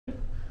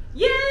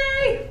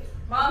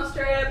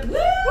mom's trip. Woo!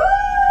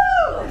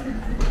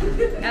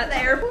 At the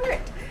airport,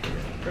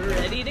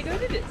 ready to go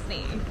to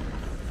Disney.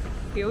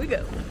 Here we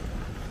go.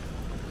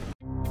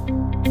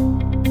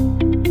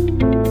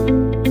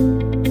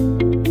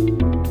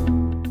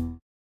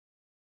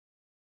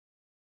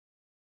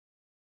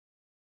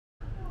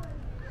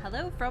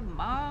 Hello from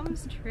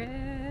mom's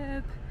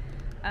trip.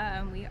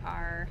 We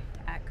are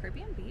at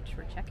Caribbean Beach.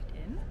 We're checked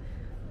in.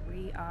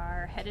 We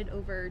are headed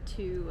over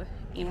to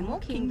Animal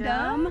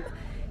Kingdom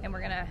and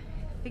we're gonna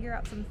figure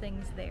out some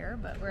things there,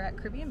 but we're at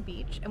Caribbean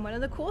Beach, and one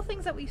of the cool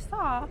things that we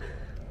saw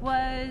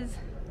was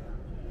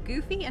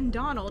Goofy and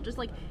Donald just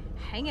like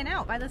hanging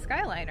out by the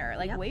Skyliner,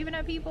 like waving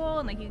at people,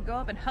 and like you can go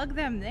up and hug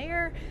them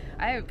there.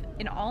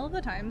 In all of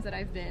the times that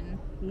I've been,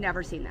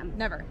 Never seen them.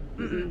 never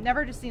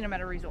never just seen them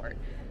at a resort,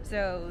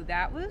 so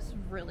that was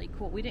really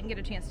cool. We didn't get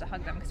a chance to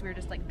hug them because we were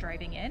just like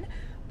driving in,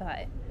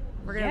 but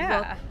We're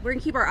gonna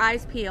keep our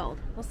eyes peeled.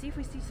 We'll see if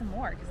we see some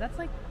more, because that's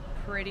like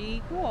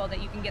pretty cool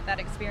that you can get that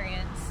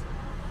experience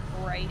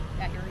right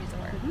at your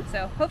resort.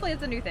 So hopefully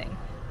it's a new thing,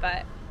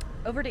 but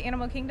over to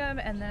Animal Kingdom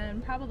and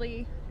then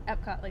probably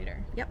Epcot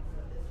later. Yep.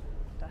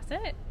 That's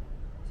it.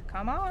 So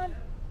come on.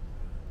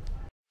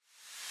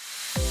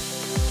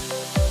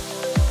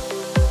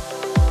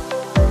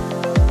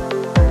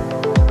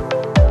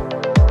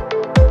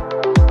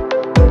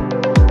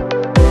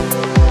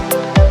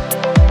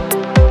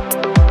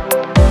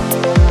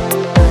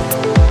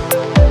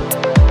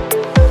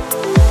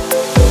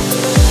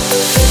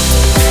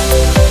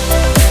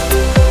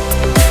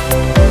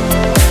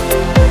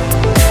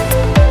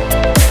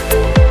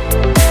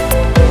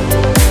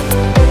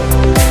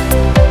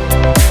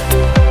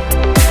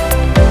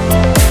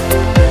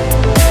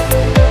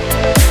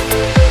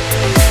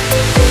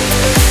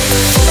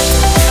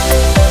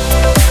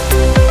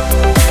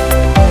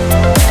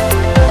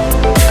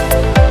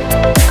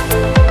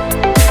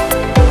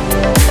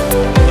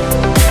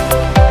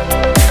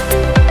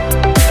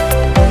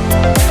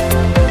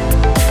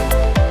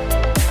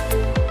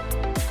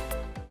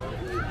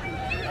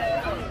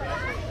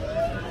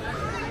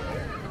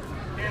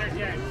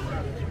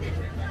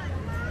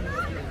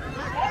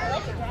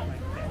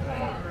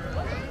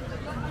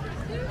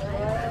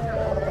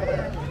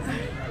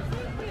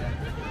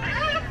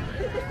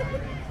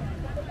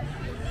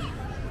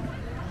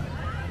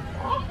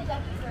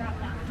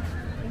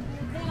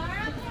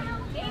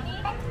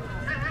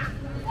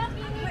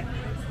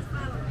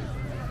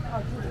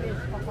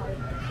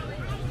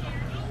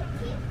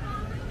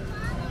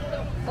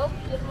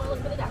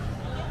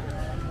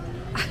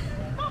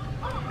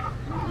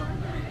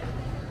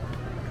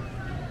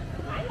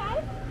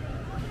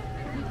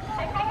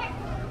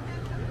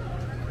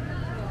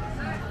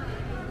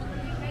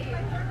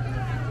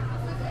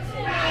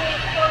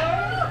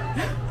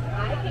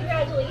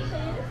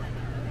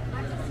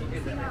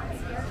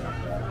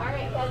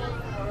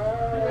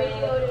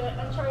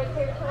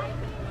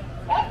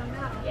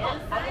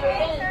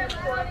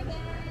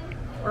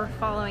 We're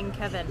following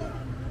Kevin.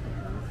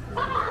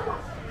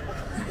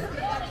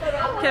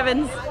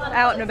 Kevin's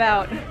out and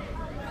about.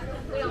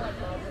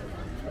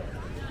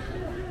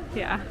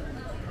 Yeah.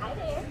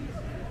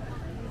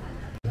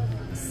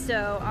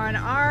 So on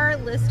our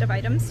list of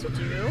items to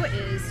do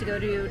is to go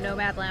to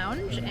Nomad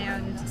Lounge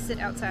and sit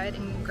outside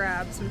and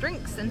grab some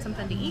drinks and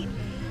something to eat.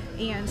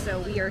 And so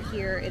we are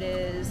here. It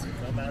is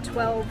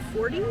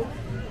 12:40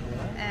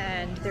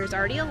 and there's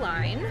already a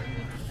line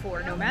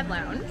for Nomad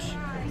Lounge.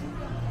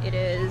 It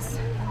is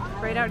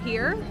right out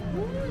here.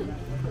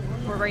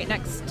 We're right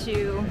next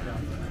to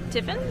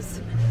Tiffin's.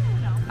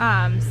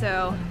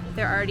 So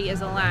there already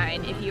is a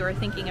line if you are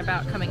thinking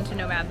about coming to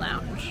Nomad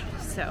Lounge.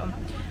 So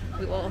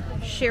we will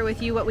share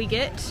with you what we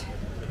get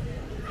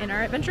in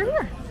our adventure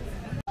here.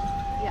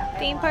 Yeah.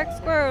 Theme Park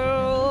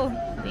Squirrel!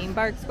 Theme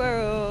Park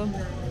Squirrel!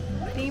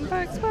 Theme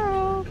Park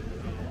Squirrel!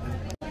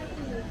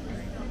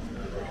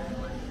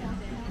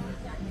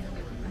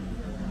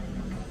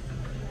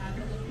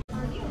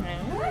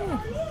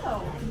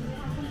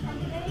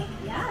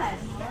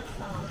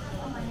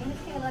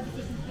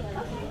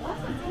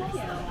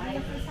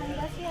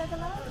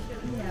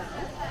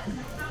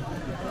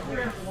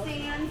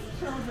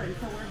 Children,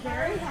 so we're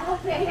very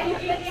happy.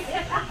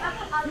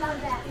 I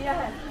love that.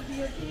 Yes.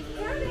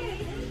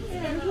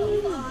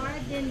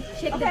 Then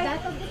check the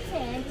back of the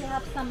tent. We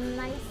have some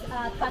nice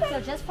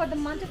cocktail just for the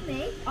month of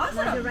May. Awesome.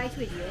 I'll be right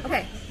with you.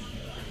 Okay.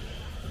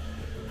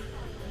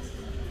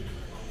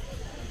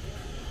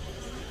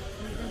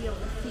 You're going to be able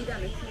to see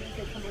them as soon as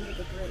they come under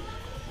the bridge.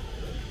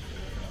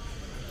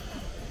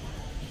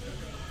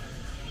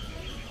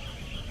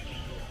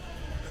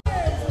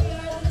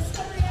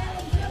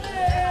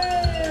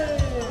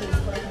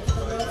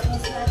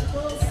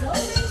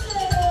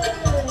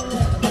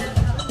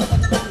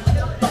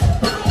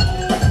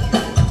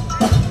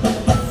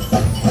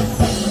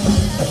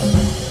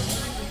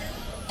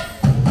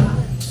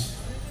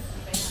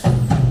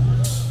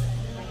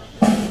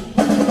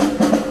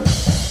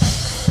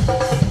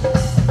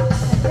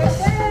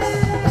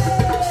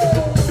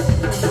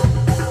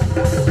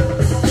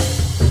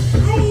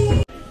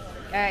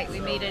 Alright, we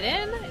made it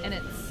in, and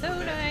it's so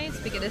nice.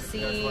 We get to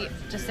see,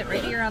 just sit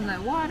right here on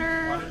the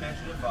water.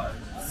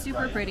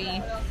 Super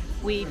pretty.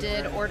 We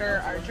did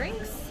order our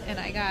drinks, and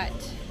I got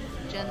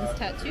Jen's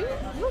tattoo.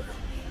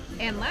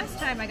 And last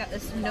time I got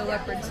this No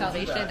Leopard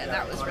Salvation, and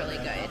that was really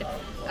good.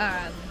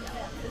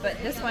 But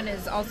this one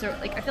is also,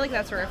 like, I feel like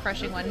that's a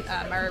refreshing one.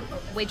 Our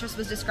waitress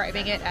was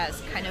describing it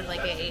as kind of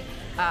like a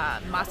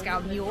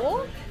Moscow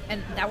Mule,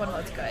 and that one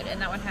was good.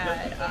 And that one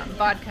had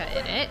vodka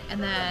in it.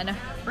 And then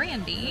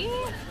brandy.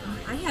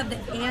 I have the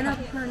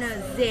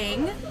Annapurna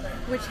Zing,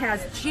 which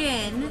has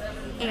gin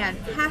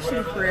and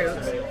passion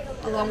fruit,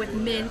 along with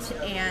mint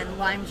and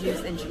lime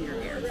juice and ginger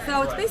beer.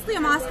 So it's basically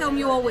a Moscow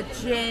Mule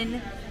with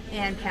gin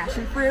and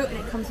passion fruit, and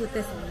it comes with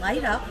this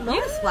light up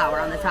lotus flower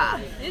on the top.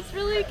 It's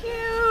really cute.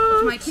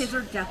 Which my kids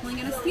are definitely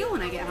going to steal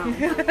when I get home.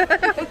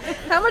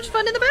 How much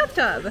fun in the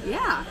bathtub.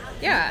 Yeah.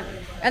 Yeah.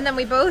 And then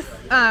we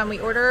both, we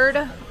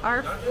ordered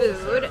our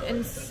food,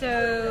 and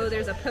so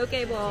there's a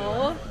poke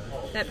bowl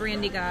that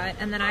Brandy got,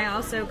 and then I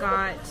also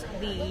got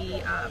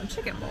the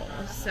chicken bowl.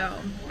 So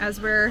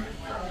as we're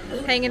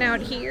hanging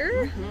out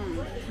here,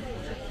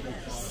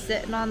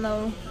 sitting on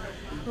the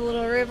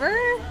little river,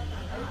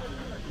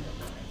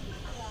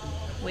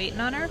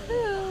 waiting on our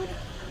food.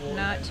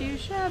 Not too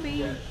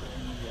shabby.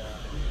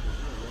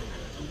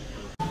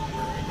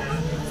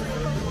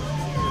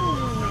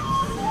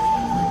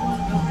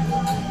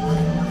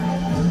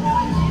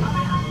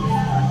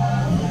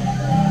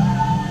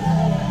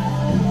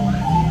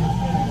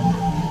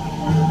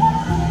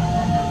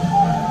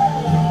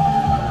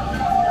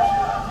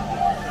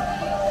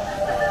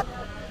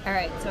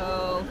 Alright,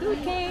 so food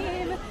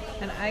came,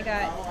 and I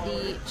got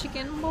the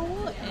chicken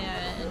bowl,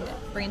 and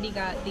Brandy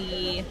got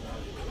the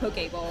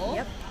poke bowl.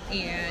 Yep.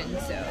 And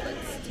so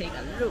let's take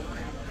a look.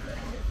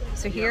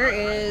 So here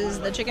is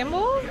the chicken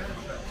bowl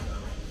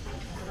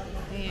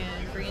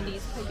and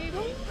Brandy's poke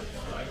bowl,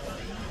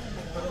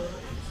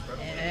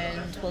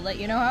 and we'll let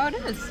you know how it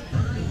is.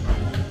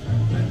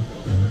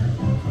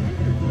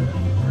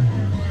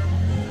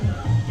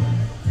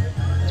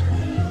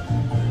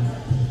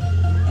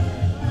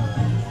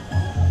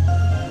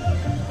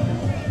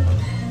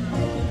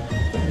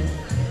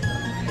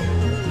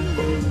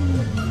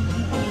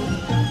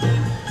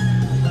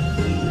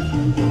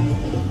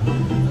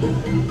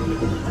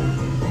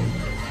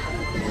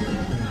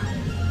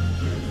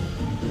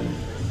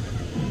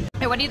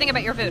 What do you think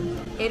about your food?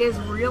 It is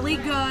really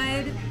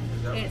good.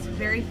 It's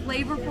very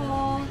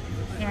flavorful,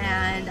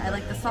 and I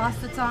like the sauce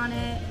that's on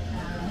it.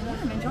 Yeah,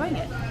 I'm enjoying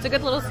it. It's a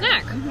good little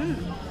snack.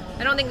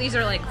 I don't think these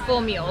are like full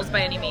meals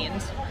by any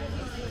means.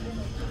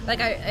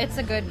 Like it's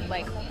a good,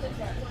 like,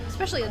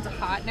 especially it's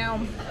hot now.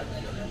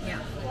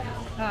 Yeah.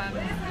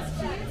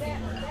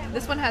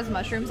 This one has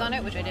mushrooms on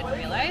it, which I didn't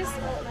realize,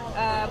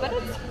 but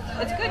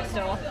it's good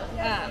still.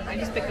 I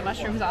just picked the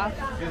mushrooms off,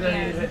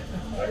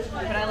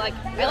 but I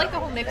like the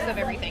whole mix of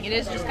everything. It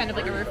is just kind of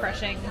like a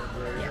refreshing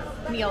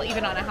meal,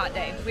 even on a hot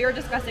day. We were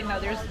discussing though,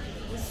 there's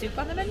soup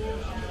on the menu.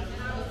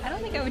 I don't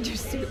think I would do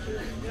soup.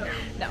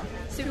 No,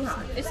 soup.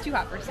 It's too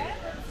hot for soup.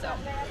 So,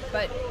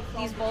 but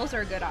these bowls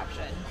are a good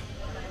option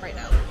right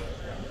now.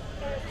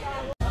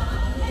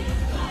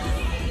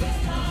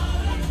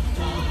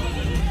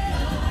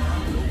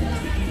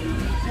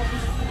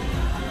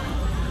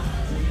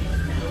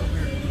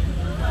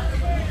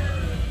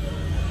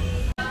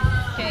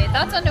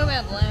 Thoughts on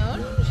Nomad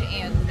Lounge,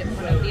 and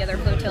one of the other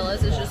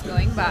flotillas is just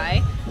going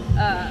by.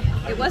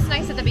 It was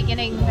nice at the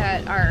beginning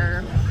that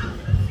our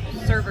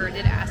server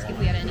did ask if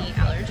we had any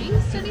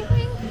allergies to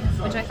anything,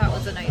 which I thought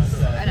was a nice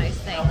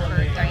thing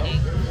for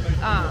dining.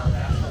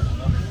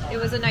 It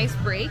was a nice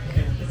break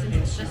since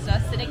it's just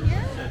us sitting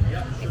here.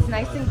 It's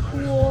nice and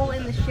cool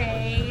in the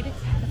shade,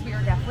 because we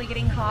are definitely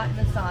getting hot in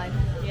the sun.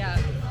 Yeah,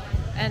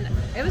 and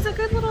it was a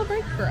good little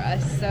break for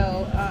us.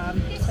 So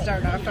to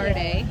start off our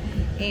day.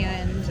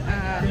 And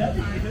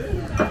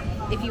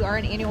if you are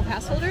an annual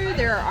pass holder,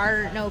 there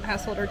are no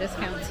pass holder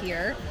discounts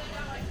here.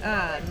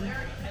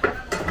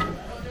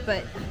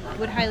 But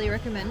would highly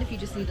recommend if you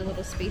just need a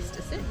little space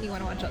to sit and you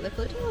want to watch all the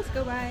flotillas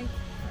go by.